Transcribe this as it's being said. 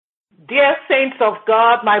Dear saints of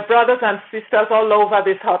God, my brothers and sisters all over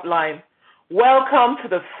this hotline, welcome to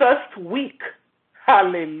the first week,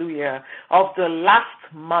 hallelujah, of the last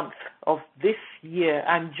month of this year,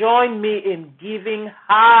 and join me in giving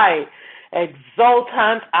high,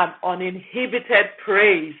 exultant, and uninhibited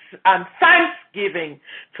praise and thanksgiving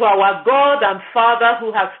to our God and Father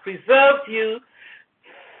who has preserved you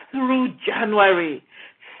through January,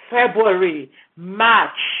 February,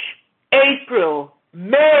 March, April,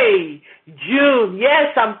 May, June.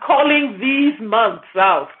 Yes, I'm calling these months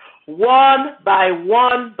out one by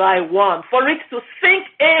one by one for it to sink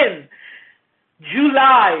in.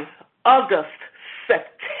 July, August,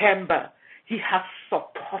 September. He has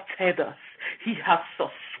supported us. He has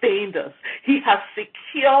sustained us. He has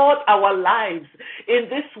secured our lives in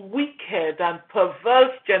this wicked and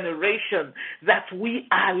perverse generation that we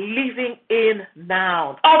are living in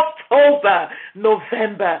now. October,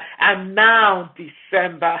 November, and now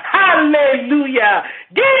December. Hallelujah.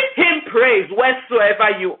 Give him praise wheresoever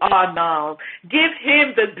you are now. Give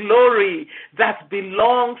him the glory that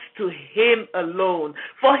belongs to him alone.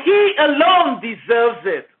 For he alone deserves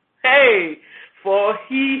it. Hey, for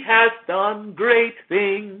he has done great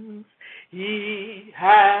things. He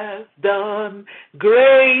has done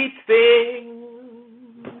great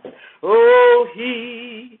things. Oh,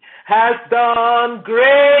 he has done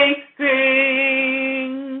great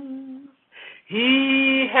things.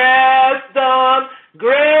 He has done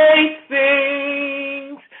great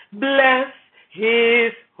things. Bless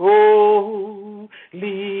his holy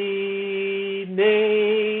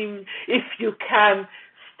name. If you can,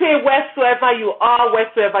 stay wheresoever you are,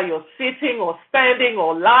 wheresoever you're sitting or standing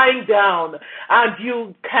or lying down, and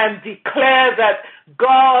you can declare that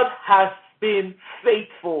God has been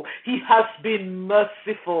faithful. He has been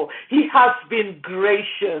merciful. He has been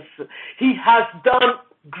gracious. He has done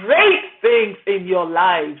great things in your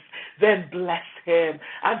lives. Then bless him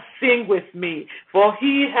and sing with me. For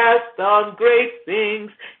he has done great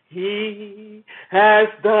things. He has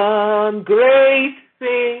done great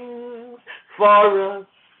things for us.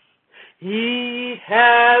 He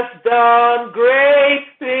has done great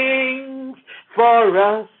things for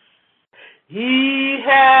us. He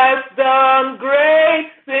has done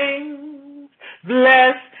great things.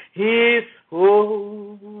 Bless his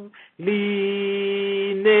holy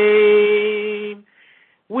name.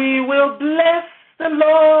 We will bless the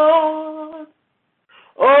Lord,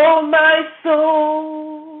 oh my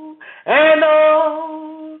soul, and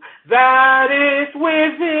all that is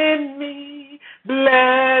within me.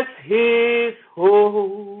 Bless his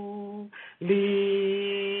holy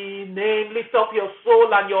name. Lift up your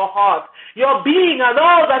soul and your heart, your being and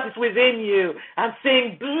all that is within you, and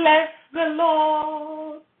sing, bless the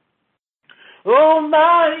Lord, oh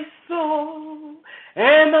my soul,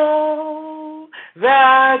 and all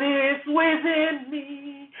that is within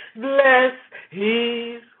me. Bless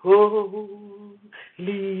his holy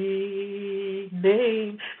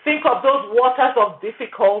name. Think of those waters of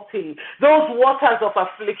difficulty, those waters of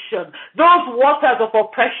affliction, those waters of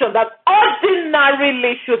oppression that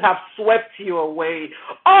ordinarily should have swept you away,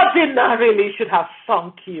 ordinarily should have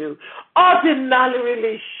sunk you,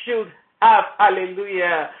 ordinarily should have,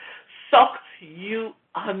 hallelujah, sucked you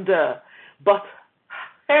under. But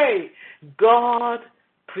hey, God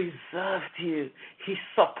preserved you. He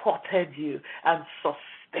supported you and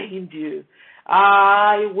sustained you.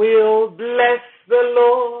 I will bless the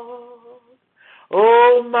Lord,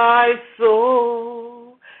 oh my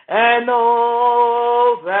soul, and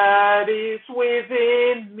all that is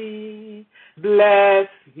within me. Bless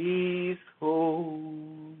his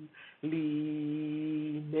holy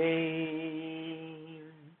name.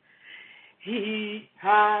 He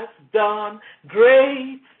has done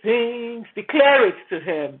great things. Declare it to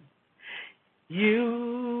him.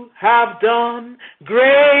 You have done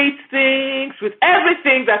great things with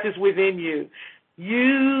everything that is within you.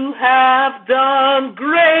 You have done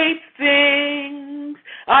great things.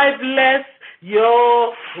 I bless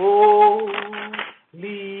your holy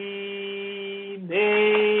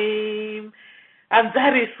name. And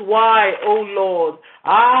that is why, O Lord,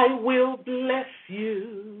 I will bless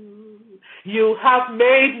you. You have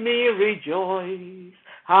made me rejoice.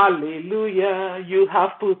 Hallelujah. You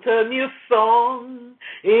have put a new song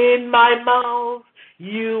in my mouth.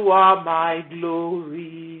 You are my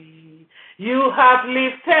glory. You have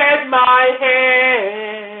lifted my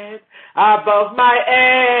head above my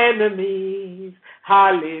enemies.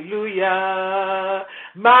 Hallelujah.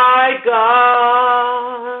 My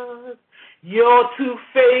God, you're too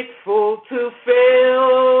faithful to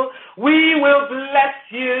fail. We will bless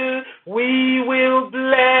you. We will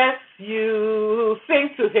bless you. Sing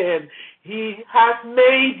to him. He has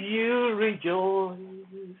made you rejoice.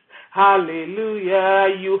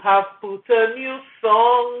 Hallelujah. You have put a new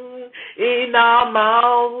song in our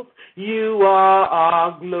mouth. You are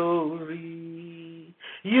our glory.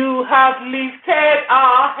 You have lifted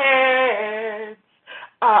our heads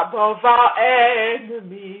above our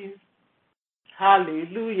enemies.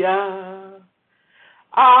 Hallelujah.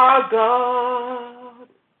 Our God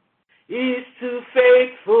is too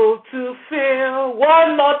faithful to fail.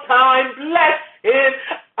 One more time, bless him.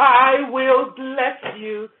 I will bless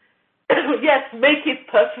you. Yes, make it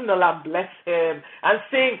personal and bless him. And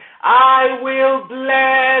sing, I will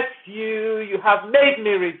bless you. You have made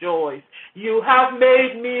me rejoice. You have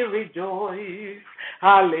made me rejoice.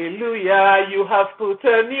 Hallelujah. You have put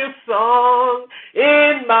a new song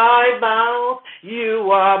in my mouth.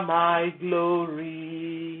 You are my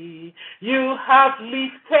glory. You have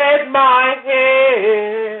lifted my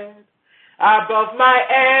head above my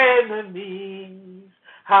enemies.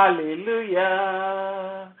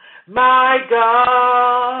 Hallelujah. My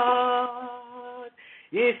God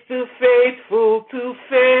is too faithful to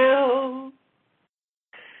fail.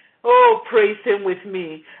 Oh, praise him with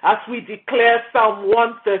me as we declare Psalm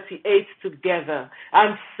 138 together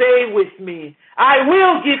and say with me, I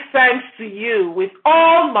will give thanks to you with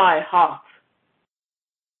all my heart.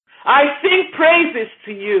 I sing praises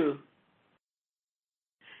to you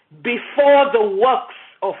before the works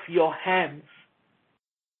of your hands.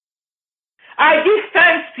 I give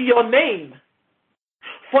thanks to your name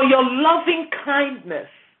for your loving kindness,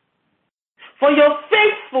 for your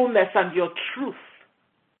faithfulness and your truth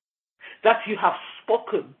that you have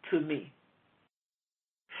spoken to me.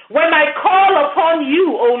 When I call upon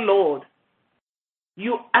you, O Lord,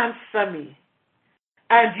 you answer me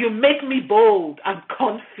and you make me bold and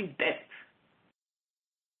confident.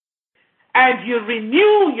 And you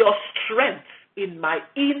renew your strength in my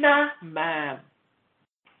inner man.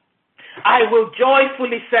 I will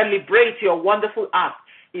joyfully celebrate your wonderful acts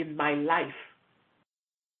in my life.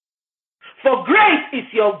 For great is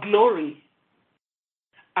your glory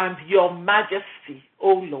and your majesty,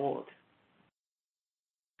 O Lord.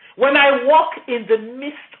 When I walk in the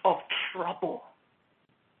midst of trouble,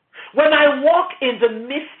 when I walk in the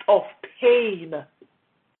midst of pain,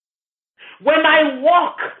 when I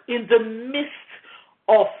walk in the midst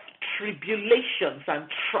of tribulations and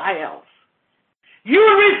trials, you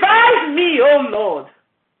revive me, O Lord,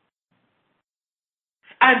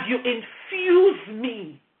 and you infuse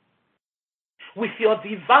me with your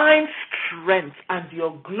divine strength and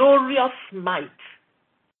your glorious might.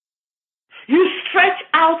 You stretch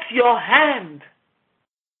out your hand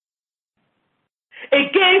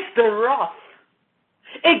against the wrath,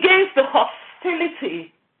 against the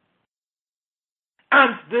hostility,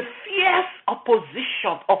 and the fierce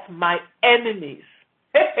opposition of my enemies.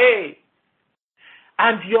 Hey.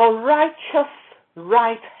 And your righteous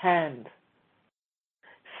right hand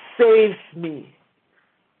saves me.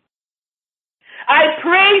 I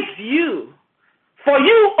praise you, for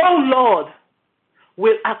you, O Lord,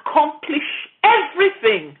 will accomplish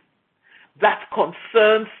everything that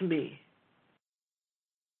concerns me.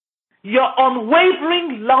 Your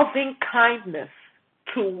unwavering loving kindness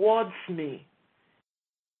towards me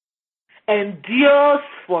endures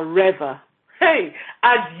forever. Hey,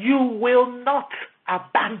 and you will not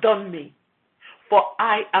abandon me, for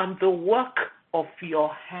I am the work of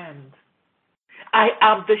your hand. I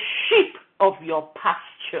am the sheep of your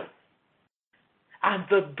pasture and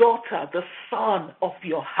the daughter, the son of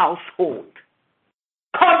your household.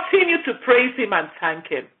 Continue to praise him and thank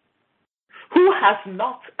him, who has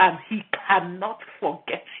not and he cannot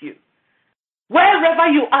forget you. Wherever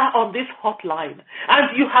you are on this hotline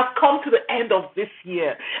and you have come to the end of this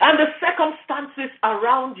year and the circumstances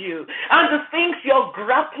around you and the things you're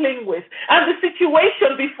grappling with and the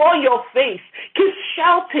situation before your face keeps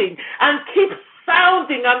shouting and keeps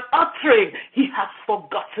sounding and uttering, he has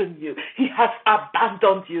forgotten you. He has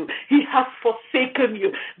abandoned you. He has forsaken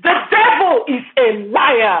you. The devil is a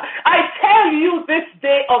liar. I tell you this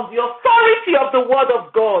day on the authority of the word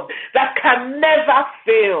of God that can never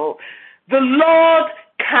fail. The Lord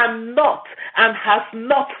cannot and has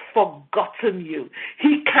not forgotten you.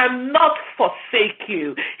 He cannot forsake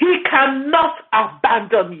you. He cannot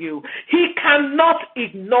abandon you. He cannot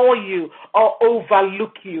ignore you or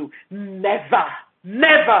overlook you. Never,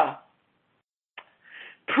 never.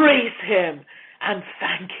 Praise him and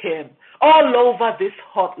thank him all over this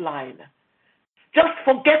hotline. Just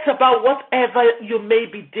forget about whatever you may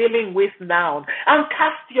be dealing with now and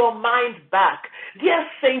cast your mind back. Dear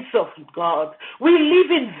saints of God, we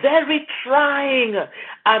live in very trying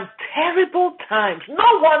and terrible times.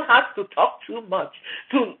 No one has to talk too much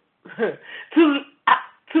to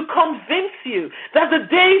to convince you that the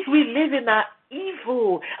days we live in are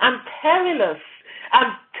evil and perilous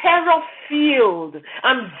and terror-filled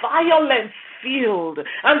and violence-filled,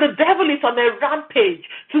 and the devil is on a rampage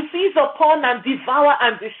to seize upon and devour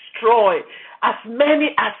and destroy as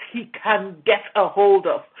many as he can get a hold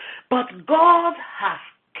of. But God has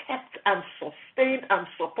kept and sustained and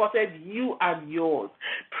supported you and yours.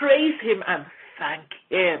 Praise him and thank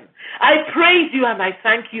him. I praise you and I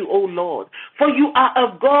thank you, O Lord, for you are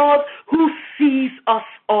a God who sees us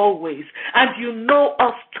always and you know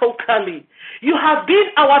us totally. You have been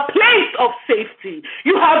our place of safety.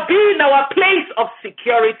 You have been our place of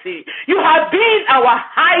security. You have been our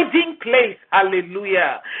hiding place.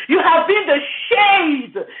 Hallelujah. You have been the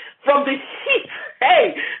shade from the heat,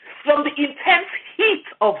 from the intense heat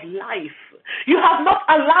of life. You have not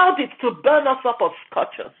allowed it to burn us up or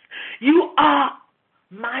scorch us. You are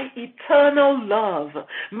my eternal love,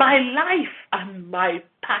 my life and my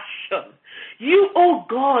passion. You, oh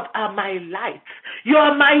God, are my light. You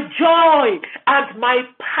are my joy and my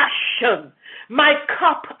passion, my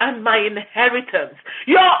cup and my inheritance.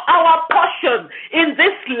 You're our portion in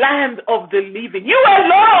this land of the living. You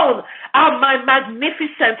alone are my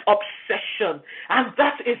magnificent obsession, and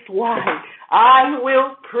that is why I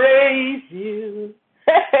will praise you.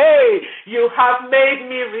 Hey, you have made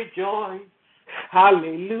me rejoice.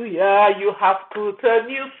 Hallelujah, you have put a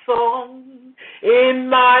new song in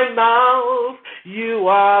my mouth. You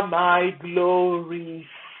are my glory.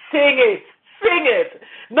 Sing it, sing it.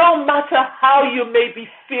 No matter how you may be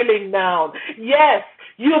feeling now. Yes,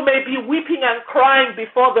 you may be weeping and crying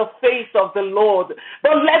before the face of the Lord,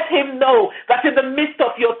 but let him know that in the midst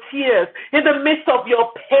of your tears, in the midst of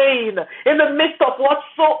your pain, in the midst of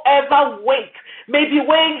whatsoever weight may be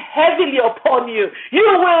weighing heavily upon you, you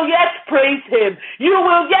will yet praise him. You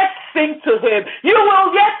will yet sing to him. You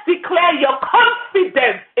will yet declare your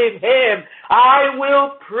confidence in him. I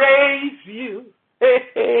will praise you. Hey,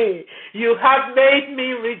 hey. You have made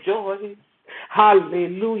me rejoice.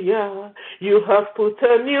 Hallelujah. You have put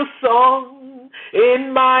a new song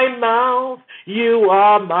in my mouth. You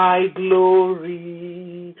are my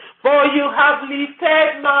glory. For you have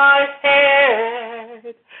lifted my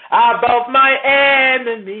head above my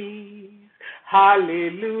enemies.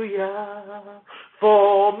 Hallelujah.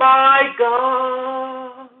 For my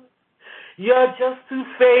God, you're just too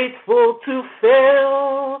faithful to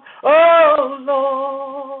fail. Oh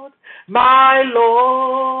Lord, my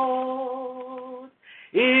Lord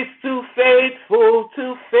is too faithful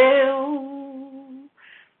to fail.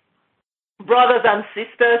 Brothers and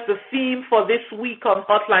sisters, the theme for this week on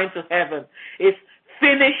Hotline to Heaven is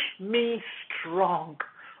finish me strong,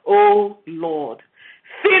 oh Lord.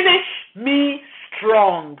 Finish me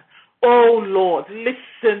strong, oh Lord.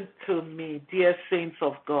 Listen to me, dear saints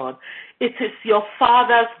of God. It is your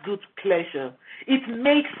Father's good pleasure. It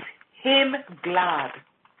makes him glad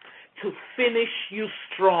to finish you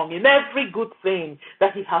strong in every good thing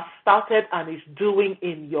that he has started and is doing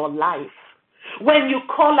in your life. When you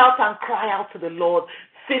call out and cry out to the Lord,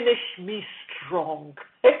 finish me strong.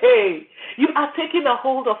 Hey, you are taking a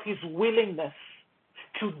hold of his willingness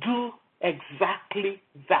to do exactly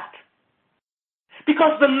that.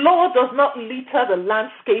 Because the Lord does not litter the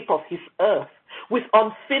landscape of his earth with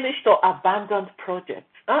unfinished or abandoned projects.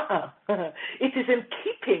 It is in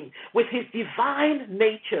keeping with his divine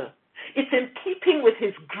nature. It's in keeping with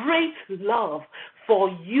his great love for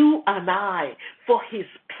you and I, for his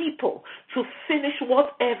people, to finish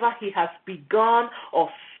whatever he has begun or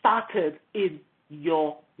started in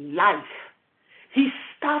your life. He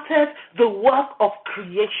started the work of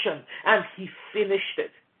creation and he finished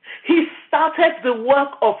it. He started the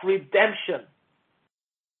work of redemption.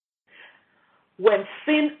 When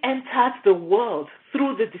sin entered the world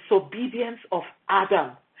through the disobedience of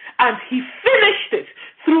Adam, and he finished it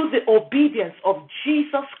through the obedience of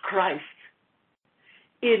Jesus Christ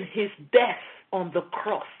in his death on the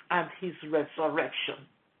cross and his resurrection.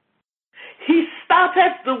 He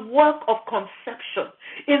started the work of conception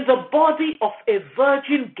in the body of a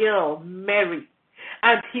virgin girl, Mary,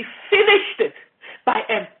 and he finished it by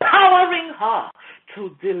empowering her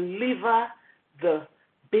to deliver the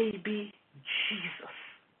baby Jesus.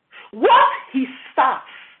 What he starts,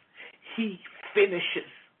 he finishes.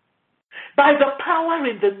 By the power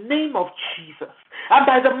in the name of Jesus, and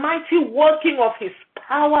by the mighty working of his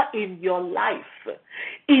power in your life,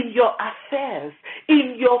 in your affairs,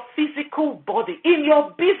 in your physical body, in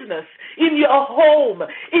your business, in your home,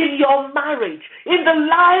 in your marriage, in the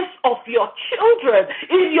lives of your children,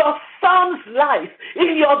 in your son's life,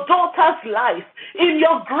 in your daughter's life, in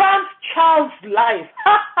your grandchild's life.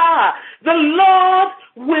 The Lord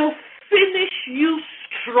will finish you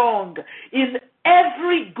strong in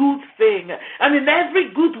every good thing and in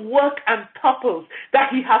every good work and purpose that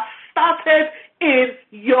he has started in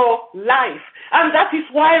your life. And that is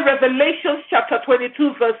why Revelation chapter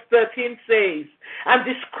 22 verse 13 says and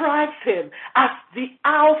describes him as the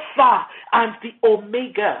Alpha and the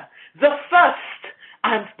Omega, the first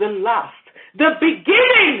and the last, the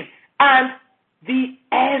beginning and the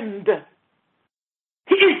end.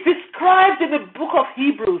 He is described in the book of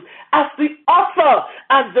Hebrews as the author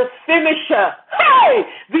and the finisher. Hey!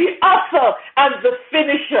 The author and the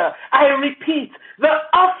finisher. I repeat, the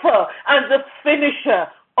author and the finisher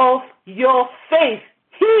of your faith.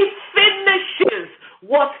 He finishes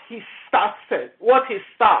what he started, what he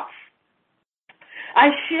starts. I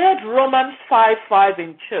shared Romans 5:5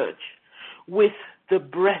 in church with the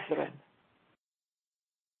brethren.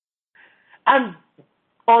 And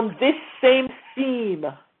on this same theme,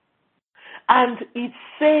 and it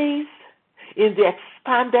says in the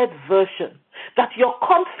expanded version that your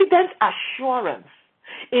confident assurance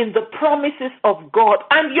in the promises of God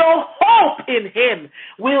and your hope in him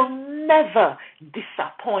will never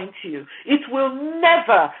disappoint you. It will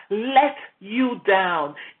never let you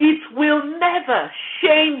down. It will never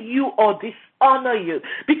shame you or dishonor you,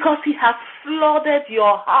 because he has flooded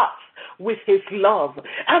your heart with his love.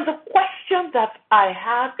 And the question that I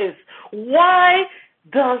have is, why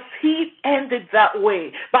does he end it that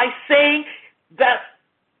way? By saying that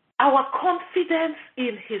our confidence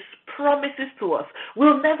in his promises to us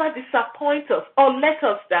will never disappoint us or let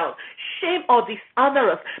us down, shame or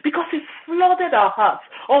dishonor us, because he's flooded our hearts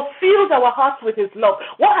or filled our hearts with his love.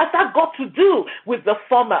 What has that got to do with the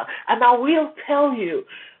former? And I will tell you,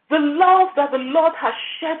 the love that the Lord has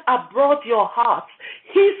shed abroad your hearts,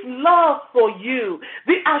 his love for you,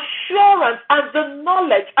 the assurance and the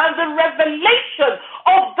knowledge and the revelation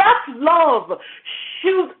of that love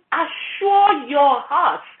should assure your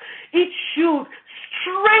hearts. It should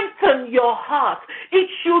strengthen your heart. It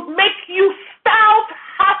should make you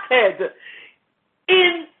stout-hearted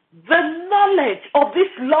in the knowledge of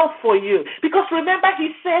this love for you. Because remember,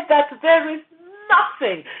 he said that there is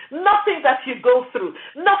nothing that you go through,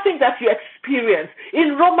 nothing that you experience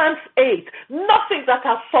in Romans 8, nothing that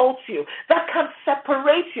assaults you, that can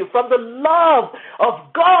separate you from the love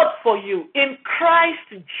of God for you in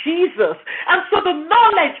Christ Jesus. And so the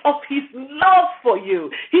knowledge of his love for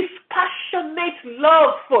you, his passionate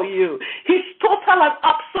love for you, his total and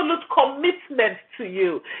absolute commitment to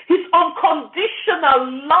you, his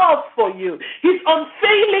unconditional love for you, his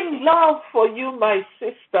unfailing love for you, my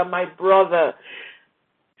sister, my brother,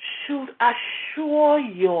 should assure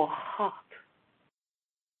your heart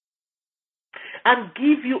and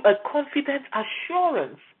give you a confident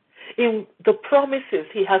assurance in the promises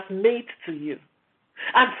he has made to you,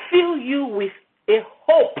 and fill you with a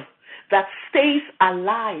hope that stays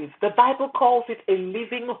alive. The Bible calls it a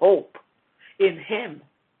living hope in him.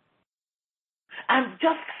 And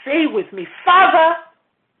just say with me, Father,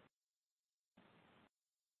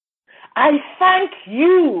 I thank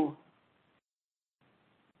you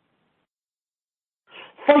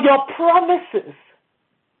for your promises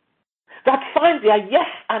that find their yes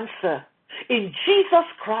answer in Jesus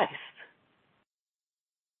Christ,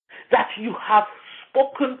 that you have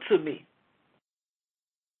spoken to me.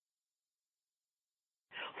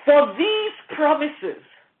 For these promises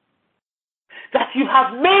that you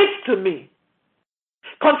have made to me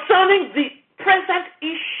concerning the present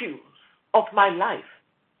issues of my life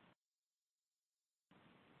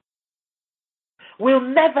will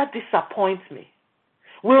never disappoint me,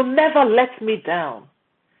 will never let me down,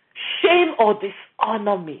 shame or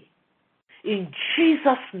dishonor me. In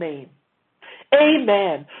Jesus' name,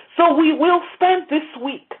 amen. So we will spend this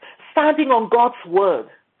week standing on God's word,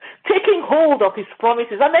 taking hold of his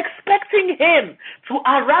promises and expecting him to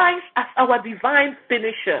arise as our divine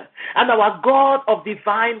finisher and our God of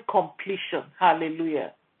divine completion.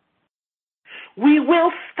 Hallelujah. We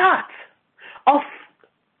will start off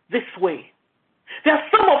this way. There are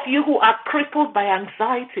some of you who are crippled by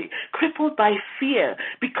anxiety, crippled by fear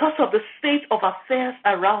because of the state of affairs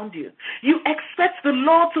around you. You expect the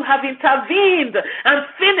Lord to have intervened and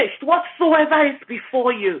finished whatsoever is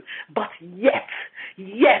before you. But yet,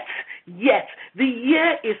 the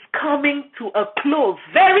year is coming to a close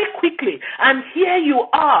very quickly. And here you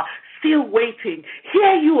are, still waiting.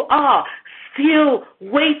 Here you are, still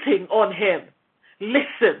waiting on him.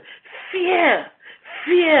 Listen, fear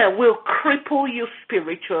will cripple you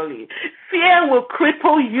spiritually. Fear will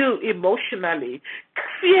cripple you emotionally.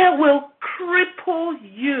 Fear will cripple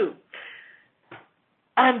you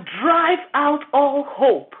and drive out all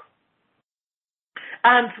hope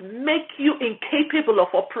and make you incapable of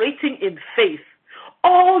operating in faith.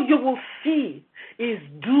 All you will see is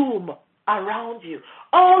doom around you.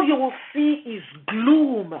 All you will see is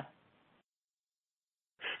gloom.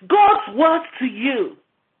 God's word to you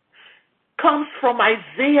comes from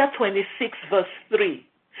Isaiah 26 verse 3.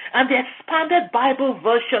 And the Expanded Bible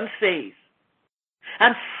Version says,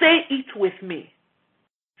 and say it with me,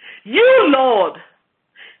 you, Lord,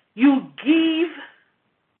 you give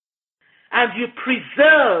and you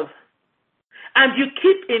preserve and you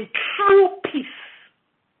keep in true peace,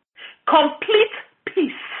 complete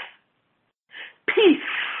peace,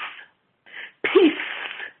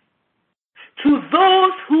 to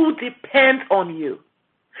those who depend on you.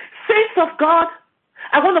 Saints of God,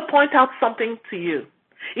 I want to point out something to you.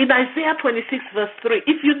 In Isaiah 26 verse 3,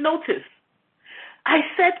 if you notice, I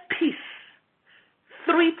said peace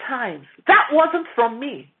 3 times. That wasn't from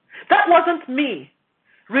me. That wasn't me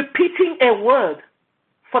repeating a word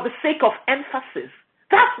for the sake of emphasis.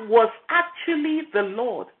 That was actually the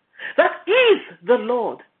Lord. That is the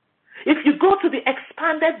Lord. If you go to the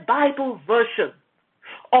Expanded Bible Version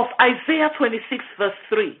of Isaiah 26 verse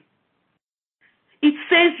 3, it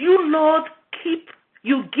says, you, Lord,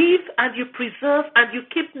 you give and you preserve and you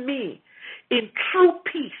keep me in true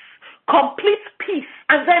peace, complete peace.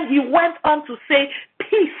 And then he went on to say,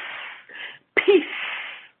 peace.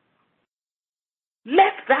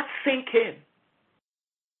 Let that sink in.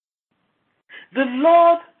 The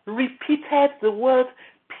Lord repeated the word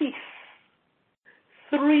peace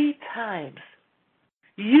 3 times.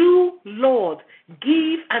 You, Lord,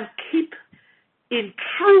 give and keep in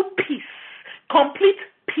true peace, complete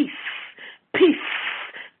peace,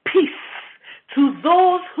 to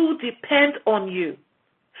those who depend on you,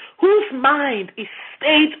 whose mind is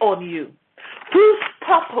stayed on you, whose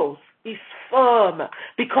purpose is firm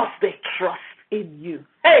because they trust in you.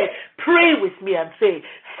 Hey, pray with me and say,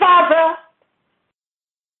 Father,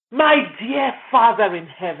 my dear Father in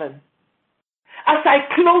heaven, as I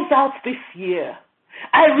close out this year,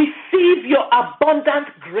 I receive your abundant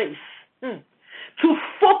grace to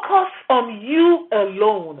focus on you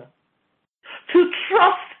alone, to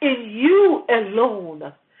trust in you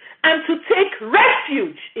alone, and to take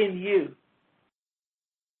refuge in you.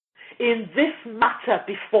 In this matter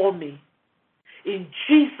before me, in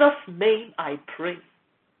Jesus' name I pray.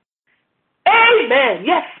 Amen.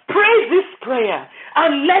 Yes, pray this prayer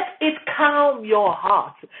and let it calm your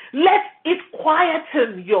heart. Let it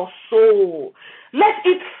quieten your soul. Let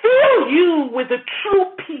it fill you with the true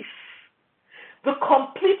peace, the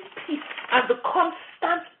complete peace and the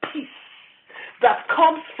constant peace that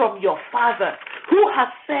comes from your Father, who has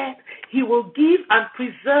said he will give and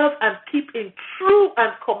preserve and keep in true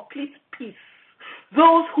and complete peace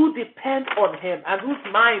those who depend on him and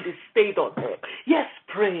whose mind is stayed on him. Yes,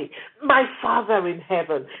 pray. My Father in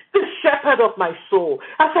heaven, the shepherd of my soul,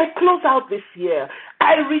 as I close out this year,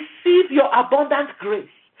 I receive your abundant grace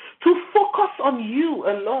to focus on you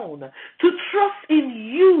alone, to trust in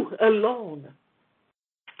you alone,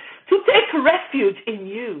 to take refuge in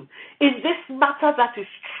you in this matter that is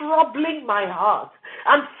troubling my heart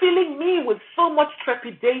and filling me with so much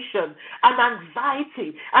trepidation and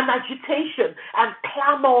anxiety and agitation and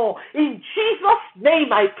clamor. In Jesus'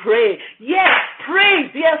 name I pray. Yes, pray,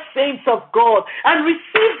 dear saints of God, and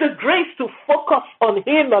receive the grace to focus on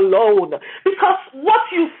him alone. Because what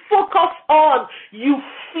you focus on, you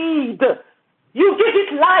feed. You give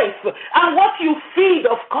it life, and what you feed,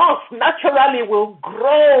 of course, naturally will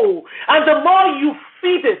grow. And the more you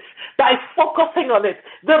feed it by focusing on it,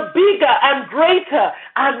 the bigger and greater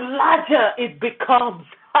and larger it becomes.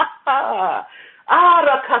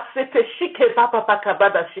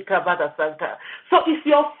 So if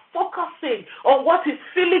you're focusing on what is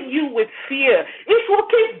filling you with fear, it will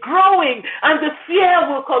keep growing and the fear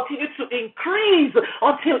will continue to increase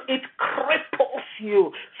until it cripples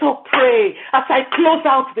you. So pray, as I close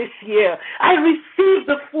out this year, I receive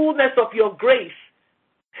the fullness of your grace.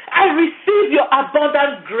 I receive your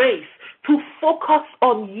abundant grace to focus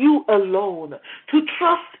on you alone, to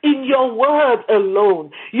trust in your word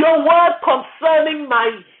alone, your word concerning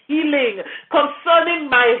my healing,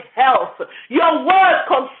 concerning my health, your word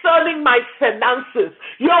concerning my finances,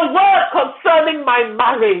 your word concerning my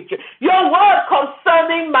marriage, your word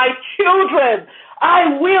concerning my children.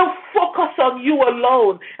 I will focus on you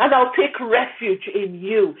alone, and I'll take refuge in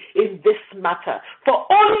you in this matter. For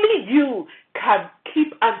only you can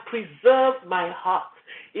keep and preserve my heart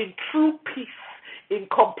in true peace, in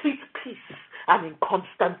complete peace, and in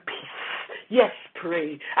constant peace. Yes,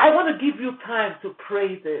 pray. I want to give you time to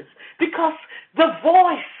pray this, because the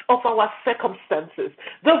voice of our circumstances,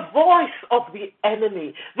 the voice of the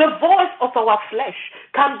enemy, the voice of our flesh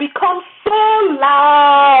can become so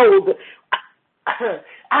loud,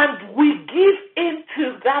 and we give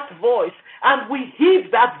into that voice and we heed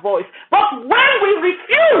that voice. But when we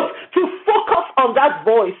refuse to focus on that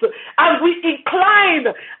voice and we incline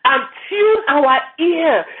and tune our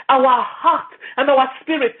ear, our heart, and our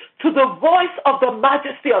spirit to the voice of the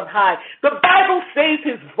Majesty on high, the Bible says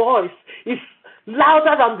his voice is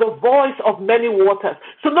louder than the voice of many waters.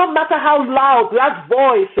 So no matter how loud that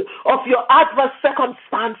voice of your adverse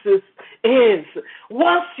circumstances is,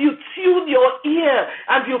 once you tune your ear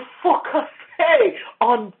and you focus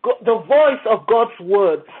on the voice of God's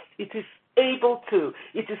word, it is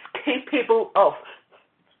capable of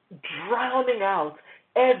drowning out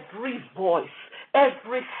every voice,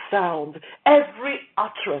 every sound, every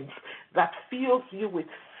utterance that fills you with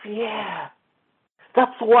fear.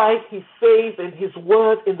 That's why he says in his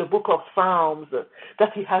word in the book of Psalms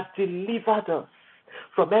that he has delivered us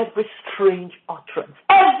from every strange utterance.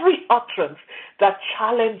 Every utterance that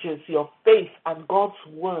challenges your faith and God's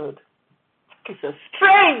word is a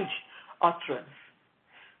strange utterance.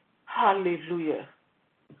 Hallelujah.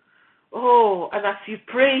 Oh, and as you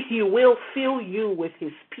pray, he will fill you with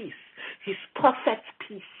his peace, his perfect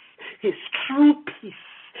peace, his true peace,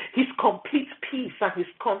 his complete peace, and his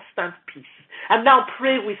constant peace. And now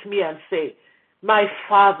pray with me and say, my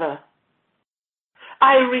Father,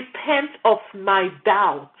 I repent of my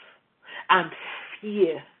doubt and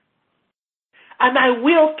fear, and I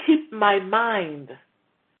will keep my mind,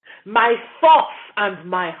 my thoughts, and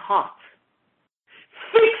my heart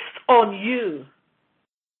fixed on you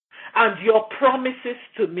and your promises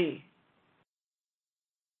to me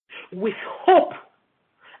with hope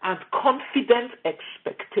and confident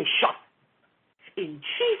expectation. In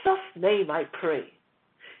Jesus' name I pray.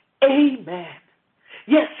 Amen.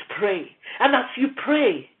 Yes, pray. And as you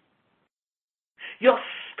pray, your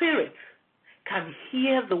spirit can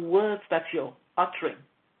hear the words that you're uttering.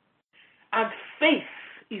 And faith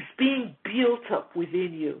is being built up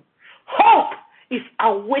within you. Hope is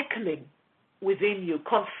awakening within you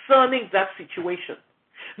concerning that situation.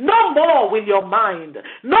 No more will your mind,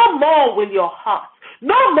 no more will your heart,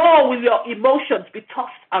 no more will your emotions be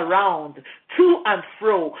tossed around, to and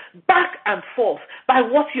fro, back and forth, by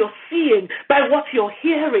what you're seeing, by what you're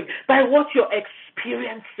hearing, by what you're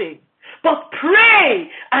experiencing. But pray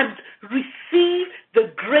and receive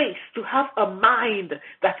the grace to have a mind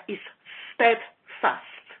that is steadfast.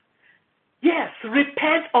 Yes,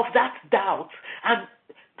 repent of that doubt and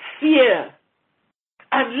fear,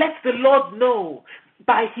 and let the Lord know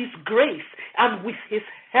by his grace and with his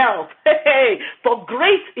help. For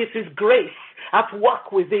great is his grace at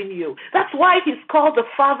work within you. That's why he's called the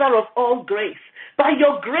Father of all grace. By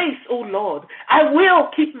your grace, O Lord, I will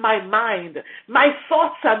keep my mind, my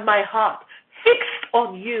thoughts, and my heart fixed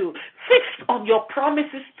on you, fixed on your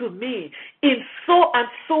promises to me in so and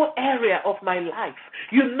so area of my life.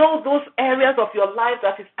 You know those areas of your life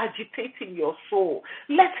that is agitating your soul.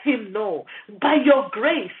 Let him know. By your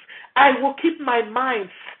grace, I will keep my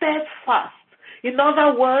mind steadfast. In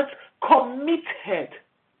other words, committed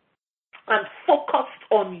and focused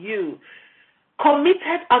on you.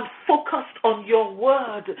 Committed and focused on your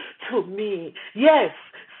word to me. Yes,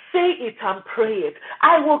 say it and pray it.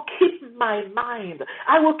 I will keep my mind.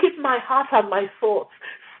 I will keep my heart and my thoughts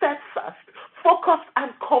steadfast, focused,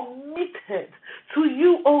 and committed to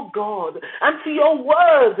you, O God, and to your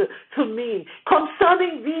word to me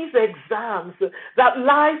concerning these exams that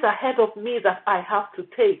lies ahead of me that I have to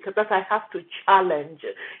take, that I have to challenge.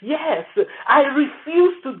 Yes, I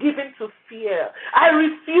refuse to give in to fear. I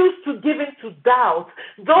refuse to give in to doubt,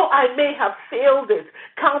 though I may have failed it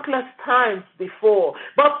countless times before.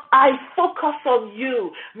 But I focus on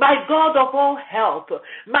you, my God of all help,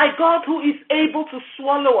 my God who is able to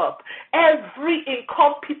swallow up every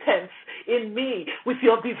incompetence in me with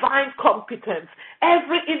your divine competence,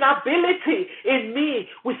 every inability in me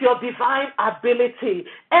with your divine ability,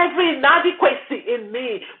 every inadequacy in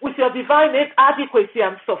me with your divine adequacy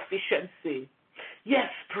and sufficiency. Yes,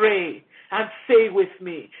 pray and say with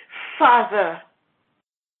me, Father,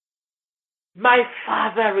 my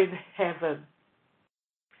Father in heaven,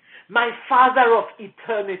 my Father of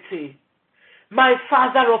eternity, my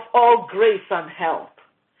Father of all grace and help,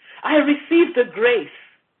 I receive the grace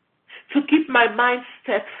to keep my mind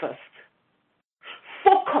steadfast,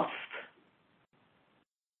 focused,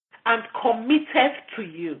 and committed to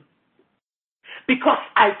you, because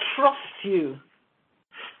I trust you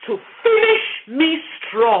to finish me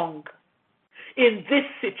strong in this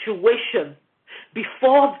situation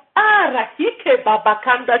before Rahike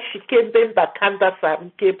Babakanda Shikembe Bakanda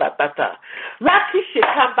Sarike Batata. Raki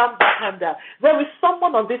Shikamba Bakanda. There is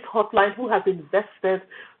someone on this hotline who has invested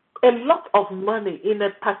a lot of money in a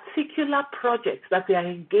particular project that they are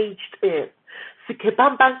engaged in.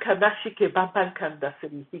 Sikebamban Kanda Shikebamban Kanda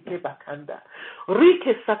Sarike Bakanda.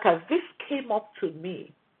 Rike Saka, this came up to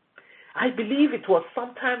me. I believe it was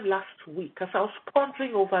sometime last week as I was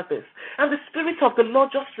pondering over this. And the Spirit of the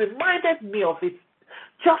Lord just reminded me of it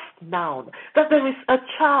just now, that there is a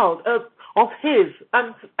child of his,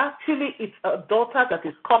 and actually it's a daughter that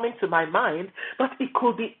is coming to my mind, but it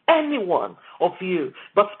could be any one of you,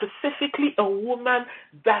 but specifically a woman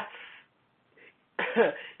that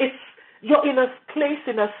you're in a place,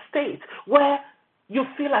 in a state where you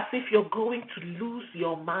feel as if you're going to lose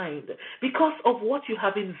your mind because of what you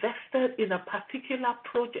have invested in a particular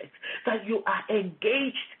project that you are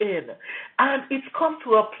engaged in. And it's come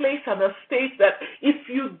to a place and a state that if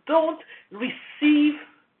you don't receive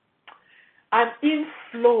an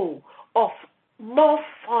inflow of more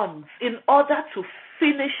funds in order to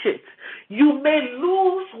finish it, you may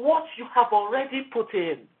lose what you have already put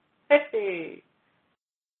in. Hey.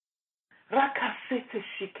 Rakasete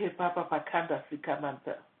shike baba bakanda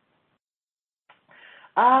sikamanta.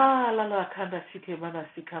 Lala kanda shike mana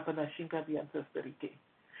sikabana shinga biantasterike.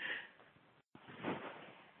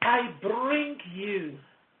 I bring you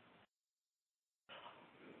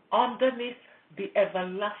underneath the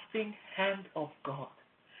everlasting hand of God.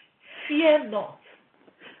 Fear not.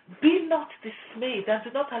 Be not dismayed, and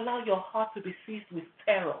do not allow your heart to be seized with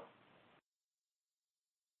terror.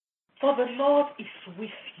 For the Lord is with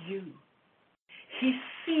you. He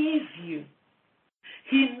sees you.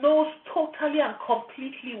 He knows totally and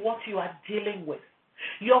completely what you are dealing with.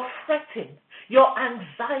 Your fretting, your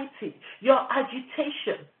anxiety, your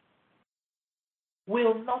agitation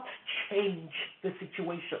will not change the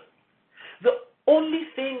situation. The only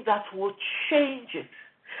thing that will change it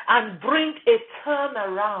and bring a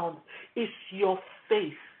turnaround is your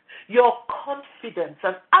faith, your confidence,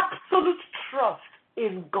 and absolute trust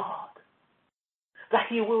in God, that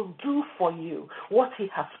He will do for you what He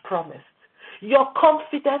has promised. Your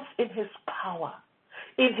confidence in His power,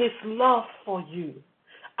 in His love for you,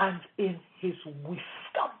 and in His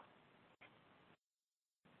wisdom.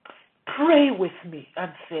 Pray with me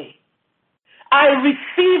and say, I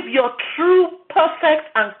receive your true, perfect,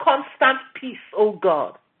 and constant peace, O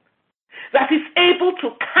God, that is able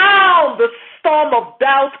to calm the storm of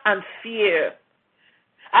doubt and fear,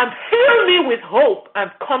 and fill me with hope and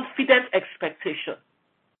confident expectation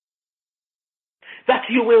that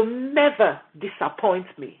you will never disappoint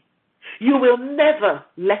me. You will never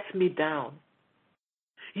let me down.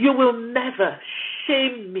 You will never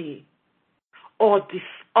shame me or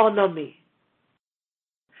dishonor me.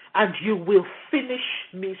 And you will finish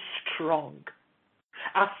me strong,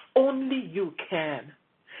 as only you can.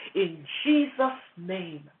 In Jesus'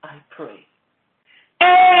 name I pray.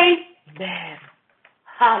 Amen.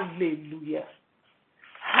 Hallelujah.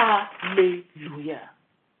 Hallelujah.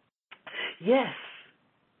 Yes.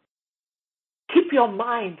 Keep your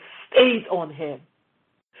mind stayed on Him.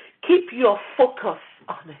 Keep your focus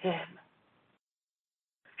on Him.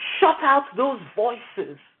 Shut out those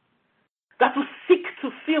voices that will seek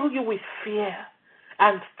to fill you with fear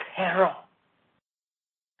and terror.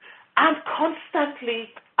 And constantly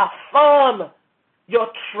affirm your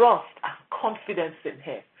trust and confidence in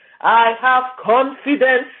Him. I have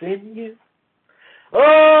confidence in you.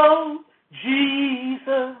 Oh,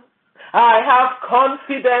 Jesus, I have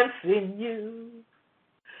confidence in you.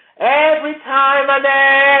 Every time and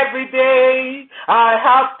every day, I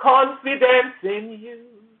have confidence in you.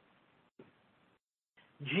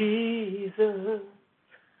 Jesus,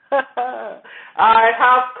 I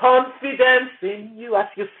have confidence in you. As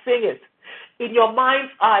you sing it, in your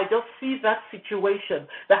mind's eye, just see that situation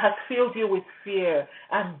that has filled you with fear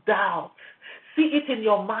and doubt. See it in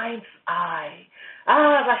your mind's eye.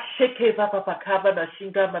 And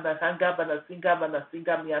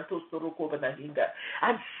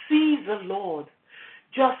see the Lord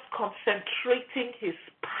just concentrating His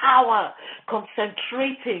power,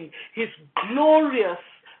 concentrating His glorious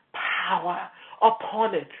power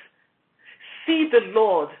upon it. See the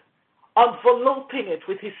Lord enveloping it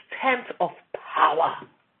with His tent of power,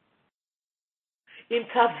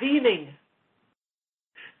 intervening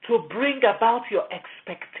to bring about your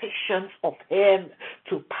expectations of Him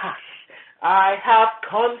to pass I have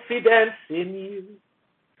confidence in you.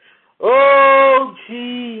 Oh,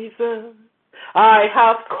 Jesus, I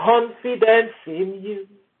have confidence in you.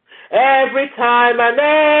 Every time and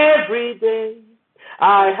every day,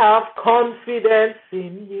 I have confidence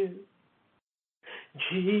in you.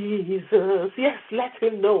 Jesus, yes, let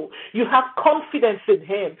him know. You have confidence in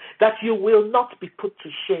him that you will not be put to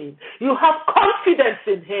shame. You have confidence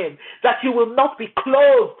in him that you will not be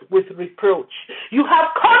clothed with reproach. You have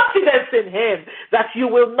confidence in him that you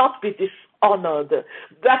will not be dishonored.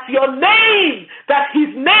 That your name, that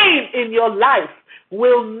his name in your life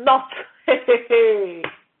will not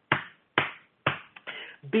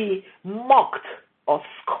be mocked or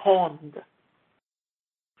scorned.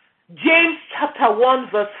 James chapter 1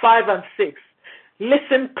 verse 5 and 6.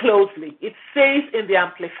 Listen closely. It says in the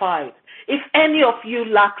Amplified, if any of you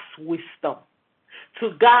lacks wisdom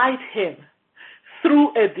to guide him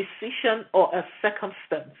through a decision or a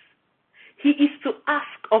circumstance, he is to ask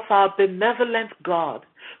of our benevolent God,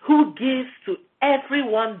 who gives to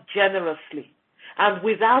everyone generously and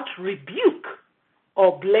without rebuke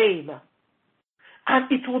or blame, and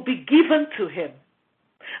it will be given to him.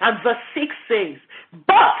 And verse 6 says,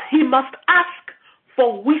 but he must ask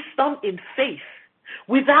for wisdom in faith,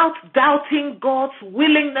 without doubting God's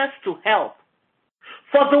willingness to help.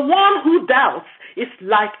 For the one who doubts is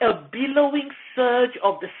like a billowing surge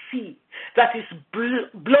of the sea that is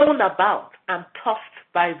blown about and tossed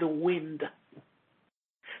by the wind.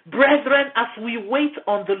 Brethren, as we wait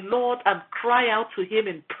on the Lord and cry out to him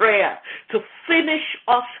in prayer to finish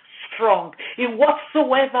us strong in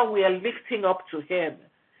whatsoever we are lifting up to him,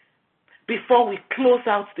 before we close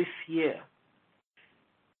out this year,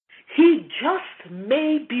 he just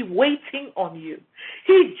may be waiting on you.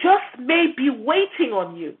 He just may be waiting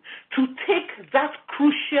on you to take that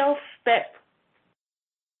crucial step.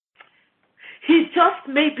 He just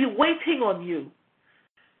may be waiting on you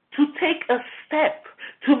to take a step,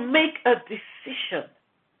 to make a decision,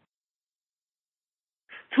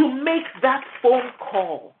 to make that phone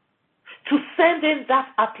call, to send in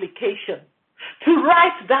that application, to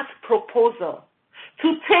write that proposal,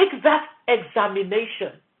 to take that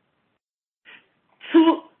examination,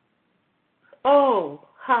 to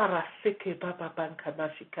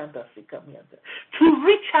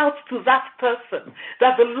reach out to that person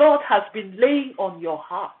that the Lord has been laying on your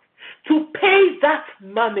heart, to pay that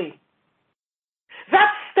money.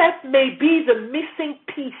 That step may be the missing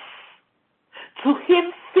piece to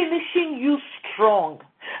him finishing you strong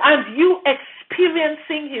and you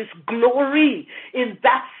experiencing his glory in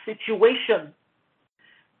that situation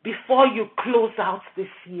before you close out this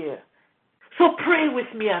year. So pray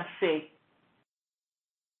with me and say,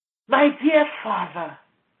 my dear Father,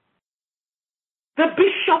 the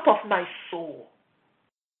Bishop of my soul,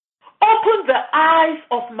 open the eyes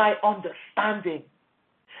of my understanding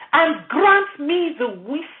and grant me the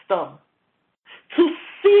wisdom to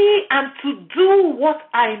see and to do what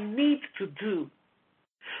I need to do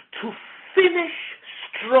to finish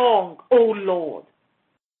strong, O Lord.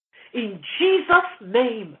 In Jesus'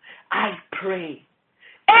 name I pray.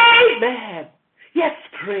 Amen. Yes,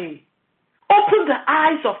 pray. Open the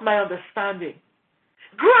eyes of my understanding.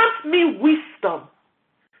 Grant me wisdom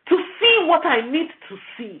to see what I need to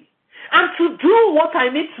see and to do what I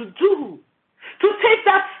need to do, to take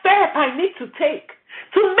that step I need to take,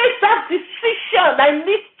 to make that decision I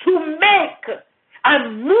need to make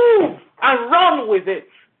and move and run with it,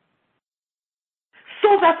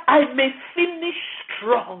 so that I may finish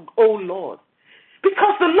strong, O Lord.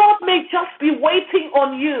 Because the Lord may just be waiting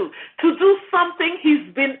on you to do something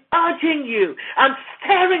he's been urging you and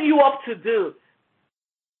stirring you up to do,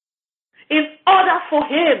 in order for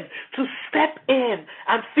him to step in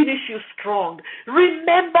and finish you strong.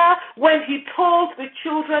 Remember when he told the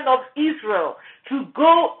children of Israel to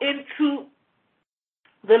go into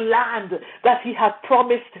the land that he had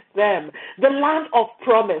promised them, the land of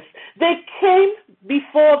promise. They came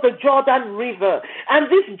before the Jordan River, and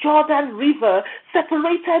this Jordan River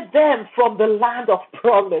separated them from the land of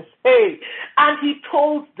promise. And he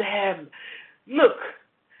told them, look,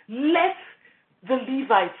 let the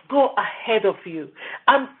Levites go ahead of you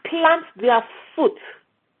and plant their foot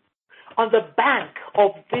on the bank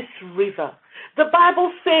of this river. The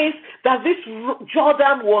Bible says that this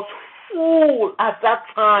Jordan was full at that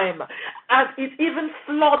time, and it even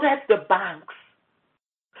flooded the banks.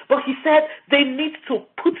 But he said they need to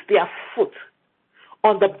put their foot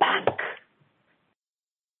on the bank.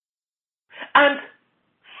 And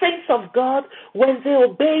saints of God, when they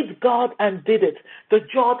obeyed God and did it, the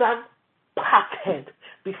Jordan parted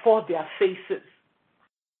before their faces.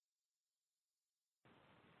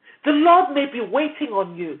 The Lord may be waiting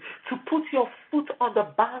on you to put your foot on the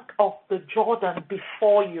bank of the Jordan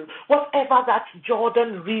before you, whatever that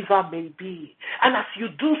Jordan River may be. And as you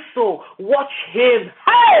do so, watch Him,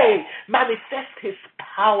 manifest His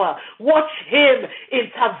power. Watch Him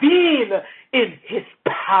intervene in His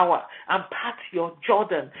power and part your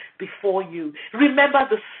Jordan before you. Remember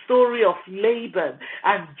the story of Laban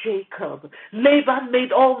and Jacob. Laban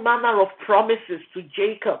made all manner of promises to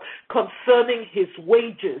Jacob concerning his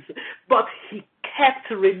wages, but he kept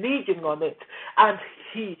reneging on it, and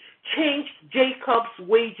he changed Jacob's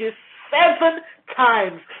wages 7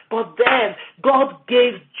 times. But then God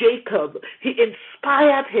gave Jacob, He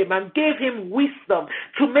inspired him and gave him wisdom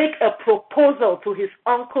to make a proposal to his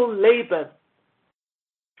uncle Laban.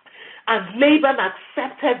 And Laban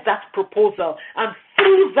accepted that proposal. And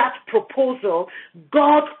through that proposal,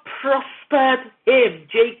 God prospered him,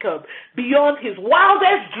 Jacob, beyond his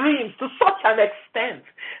wildest dreams to such an extent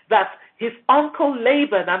that his uncle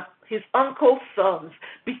Laban and his uncle's sons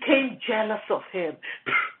became jealous of him.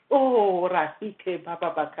 Oh, Rahike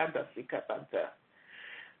Baba Bakanda Sikapanta.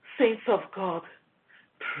 Saints of God,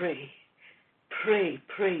 pray, pray,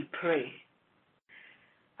 pray, pray,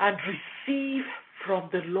 and receive from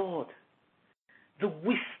the Lord the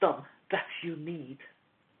wisdom that you need.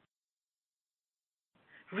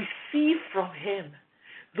 Receive from Him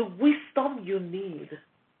the wisdom you need,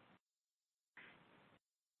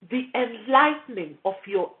 the enlightening of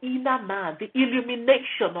your inner man, the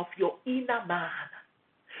illumination of your inner man,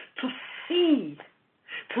 to see,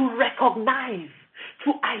 to recognize,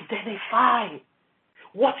 to identify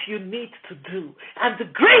what you need to do, and the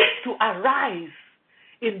grace to arise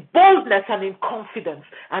in boldness and in confidence,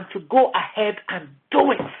 and to go ahead and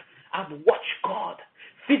do it and watch God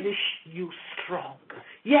finish you strong.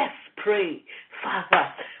 Yes, pray,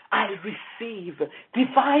 Father, I receive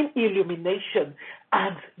divine illumination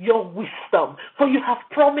and your wisdom, for you have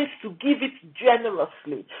promised to give it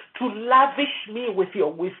generously, to lavish me with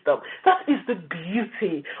your wisdom. That is the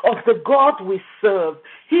beauty of the God we serve.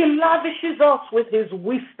 He lavishes us with His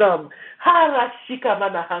wisdom.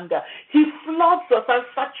 He floods us and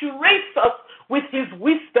saturates us with His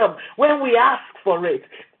wisdom when we ask for it.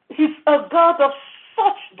 He's a God of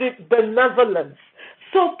such benevolence.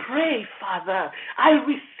 So pray, Father, I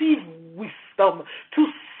receive wisdom to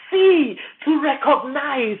see, to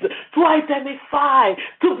recognize, to identify,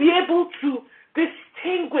 to be able to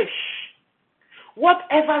distinguish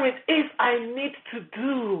whatever it is I need to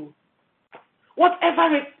do,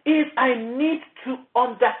 whatever it is I need to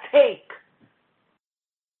undertake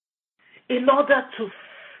in order to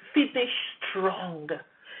finish strong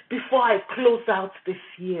before I close out this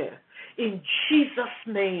year. In Jesus'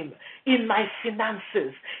 name, in my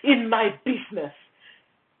finances, in my business,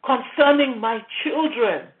 concerning my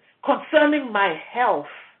children, concerning my health,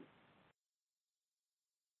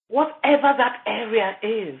 whatever that area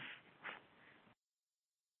is,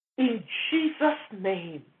 in Jesus'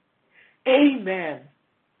 name, amen.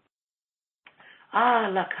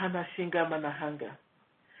 Lakana Shinga Manahanga.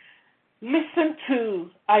 Listen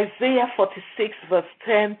to Isaiah 46 verse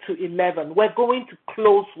 10 to 11. We're going to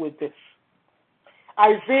close with this.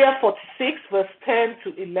 Isaiah 46 verse 10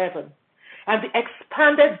 to 11. And the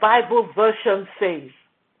Expanded Bible version says,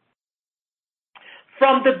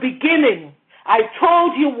 "From the beginning, I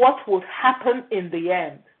told you what would happen in the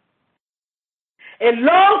end. A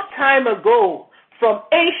long time ago, from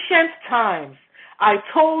ancient times, I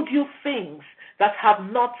told you things that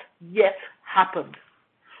have not yet happened.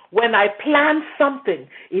 When I plan something,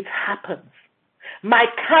 it happens. My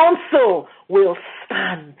counsel will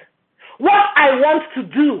stand. What I want to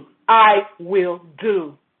do, I will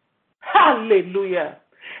do." Hallelujah.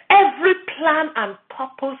 Every plan and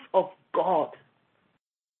purpose of God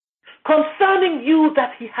concerning you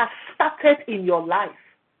that He has started in your life,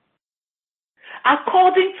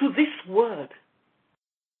 according to this word,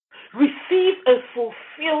 receive a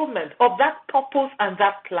fulfillment of that purpose and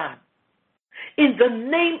that plan. In the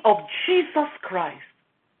name of Jesus Christ,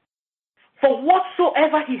 for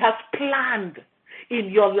whatsoever He has planned in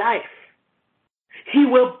your life, He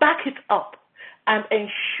will back it up and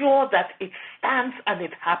ensure that it stands and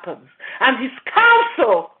it happens. And His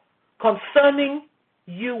counsel concerning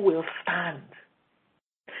you will stand.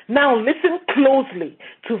 Now listen closely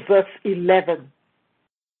to verse 11.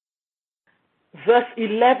 Verse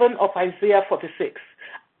 11 of Isaiah 46.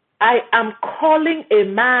 "I am calling a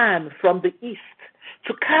man from the east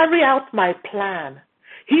to carry out my plan.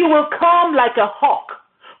 He will come like a hawk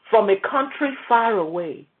from a country far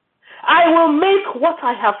away. I will make what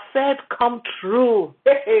I have said come true.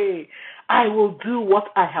 I will do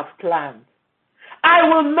what I have planned. I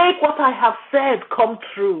will make what I have said come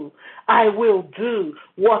true. I will do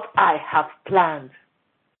what I have planned.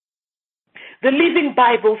 The Living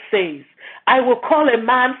Bible says, I will call a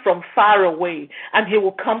man from far away, and he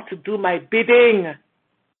will come to do my bidding.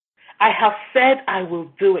 I have said I will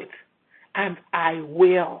do it, and I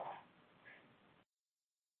will.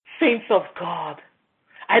 Saints of God,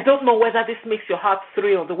 I don't know whether this makes your heart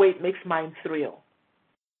thrill the way it makes mine thrill.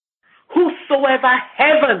 Whosoever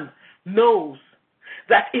heaven knows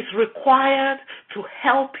that is required to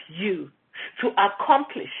help you to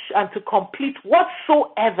accomplish and to complete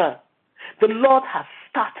whatsoever the Lord has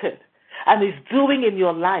started and is doing in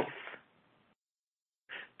your life,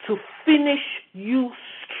 to finish you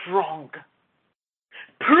strong.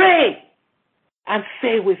 Pray and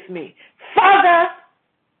say with me, Father,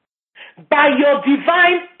 by your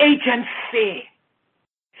divine agency,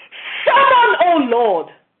 summon, O Lord,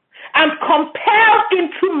 and compel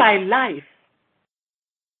into my life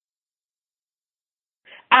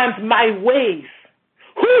and my ways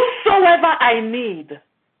whosoever I need,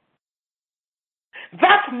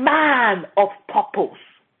 that man of purpose,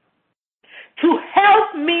 to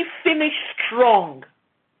help me finish strong.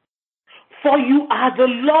 For you are the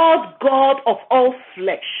Lord God of all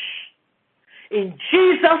flesh. In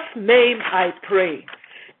Jesus' name I pray.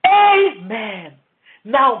 Amen.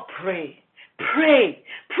 Now pray. Pray.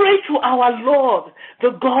 Pray to our Lord,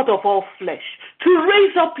 the God of all flesh, to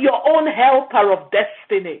raise up your own helper of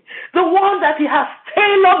destiny, the one that he has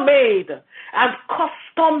tailor-made and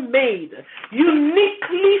custom-made,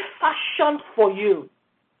 uniquely fashioned for you,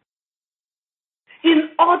 in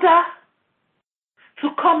order to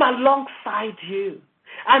come alongside you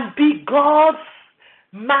and be God's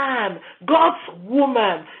man, God's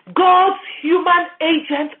woman, God's human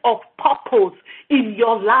agent of purpose in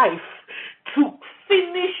your life, to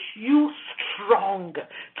finish you strong,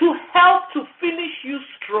 to help to finish you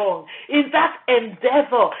strong in that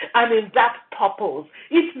endeavor and in that purpose.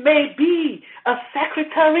 It may be a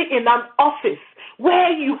secretary in an office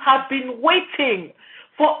where you have been waiting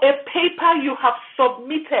for a paper you have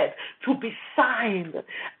submitted to be signed,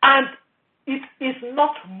 and it is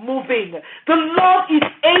not moving. The Lord is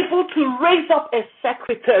able to raise up a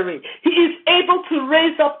secretary. He is able to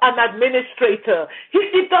raise up an administrator.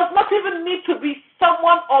 It does not even need to be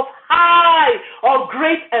someone of high or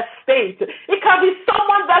great estate. It can be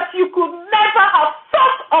someone that you could never have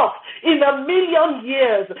thought of in a million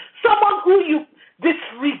years. Someone who you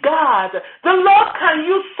disregard. The Lord can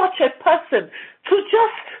use such a person to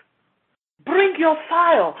just bring your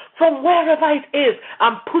file from wherever it is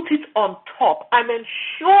and put it on top and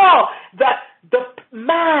ensure that the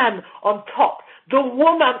man on top, the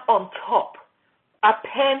woman on top,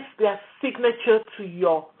 appends their signature to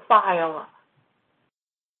your file.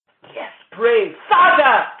 Yes, pray.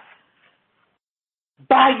 Father,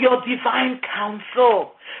 by your divine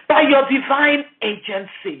counsel, by your divine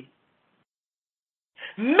agency,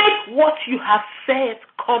 make what you have said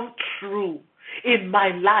come true in my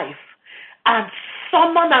life, and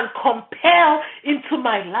summon and compel into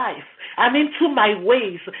my life and into my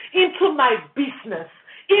ways, into my business,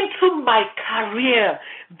 into my career,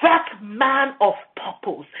 that man of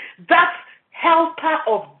purpose, that helper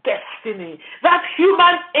of destiny, that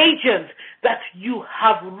human agent that you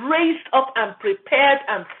have raised up and prepared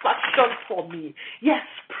and fashioned for me. Yes,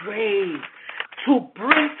 pray to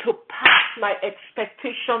bring to pass my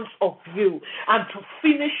expectations of you and to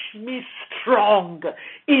finish me strong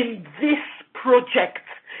in this project,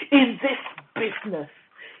 in this business,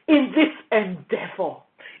 in this endeavor.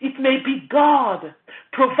 It may be God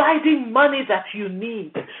providing money that you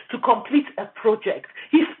need to complete a project.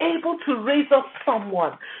 He's able to raise up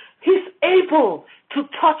someone. He's able to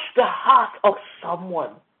touch the heart of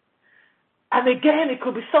someone. And again, it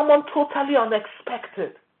could be someone totally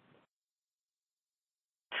unexpected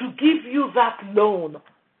to give you that loan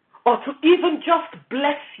or to even just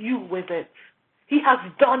bless you with it. He has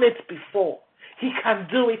done it before. He can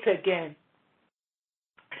do it again.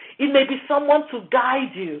 It may be someone to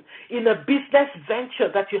guide you in a business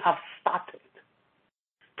venture that you have started.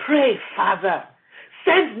 Pray, Father,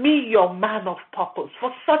 send me your man of purpose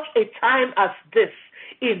for such a time as this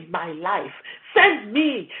in my life. Send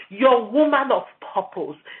me your woman of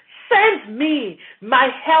purpose. Send me my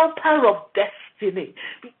helper of destiny.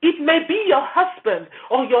 It may be your husband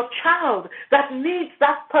or your child that needs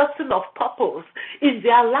that person of purpose in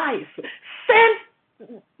their life.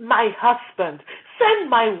 Send my husband, send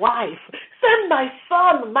my wife, send my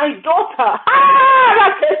son, my daughter.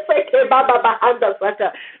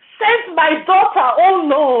 Send my daughter, oh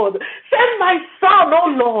Lord. Send my son, oh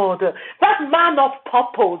Lord. That man of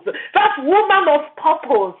purpose, that woman of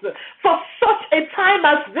purpose, for such a time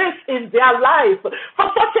as this in their life,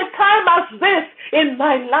 for such a time as this in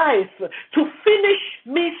my life, to finish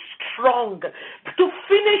me strong, to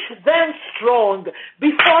finish them strong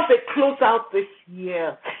before they close out this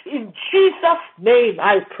year. In Jesus' name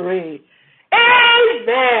I pray.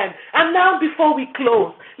 Amen. And now before we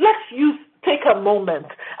close, let's take a moment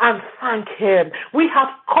and thank him. We have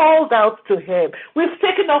called out to him. We've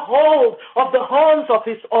taken a hold of the horns of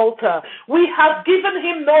his altar. We have given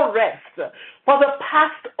him no rest for the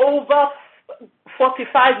past over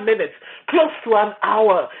 45 minutes, close to an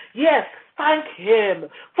hour. Yes, thank him.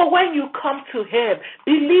 For when you come to him,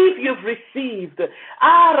 believe you've received.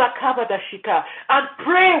 And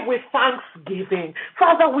pray with thanksgiving.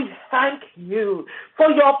 Father, we thank you for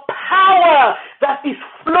your power that is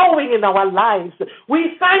flowing in our lives.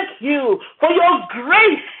 We thank you for your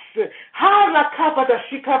grace that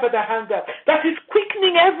is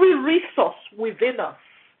quickening every resource within us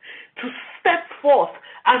to step forth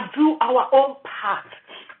and do our own part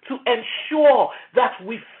to ensure that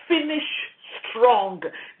we finish strong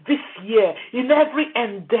this year in every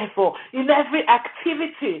endeavor, in every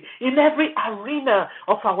activity, in every arena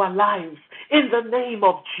of our lives, in the name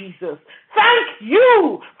of Jesus. Thank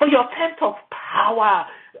you for your tent of power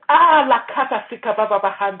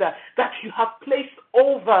that you have placed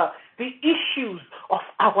over the issues of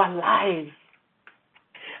our lives,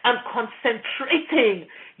 and concentrating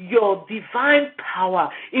your divine power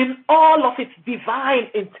in all of its divine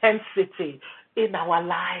intensity in our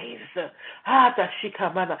lives,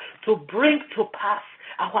 to bring to pass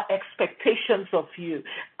our expectations of you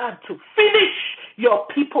and to finish your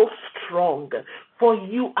people strong. For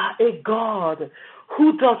you are a God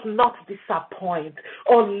who does not disappoint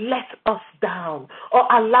or let us down or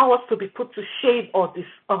allow us to be put to shame or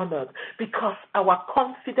dishonored, because our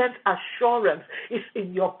confident assurance is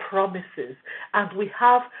in your promises, and we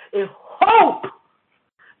have a hope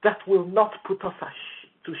that will not put us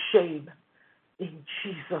to shame. In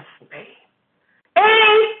Jesus' name.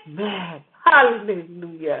 Amen.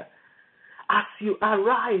 Hallelujah. As you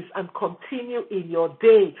arise and continue in your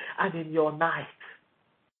day and in your night,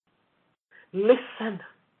 listen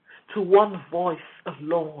to one voice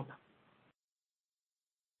alone.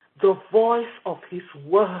 The voice of his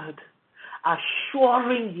word,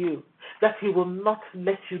 assuring you that he will not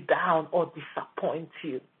let you down or disappoint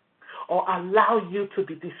you or allow you to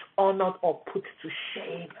be dishonored or put to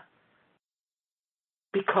shame.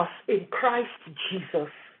 Because in Christ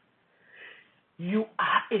Jesus, you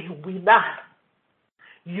are a winner.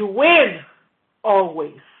 You win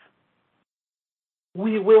always.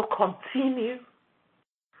 We will continue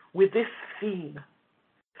with this theme.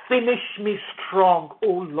 Finish me strong, O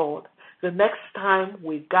Lord, the next time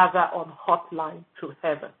we gather on Hotline to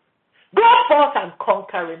Heaven. Go forth and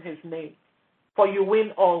conquer in his name, for you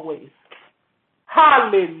win always.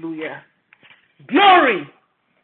 Hallelujah. Glory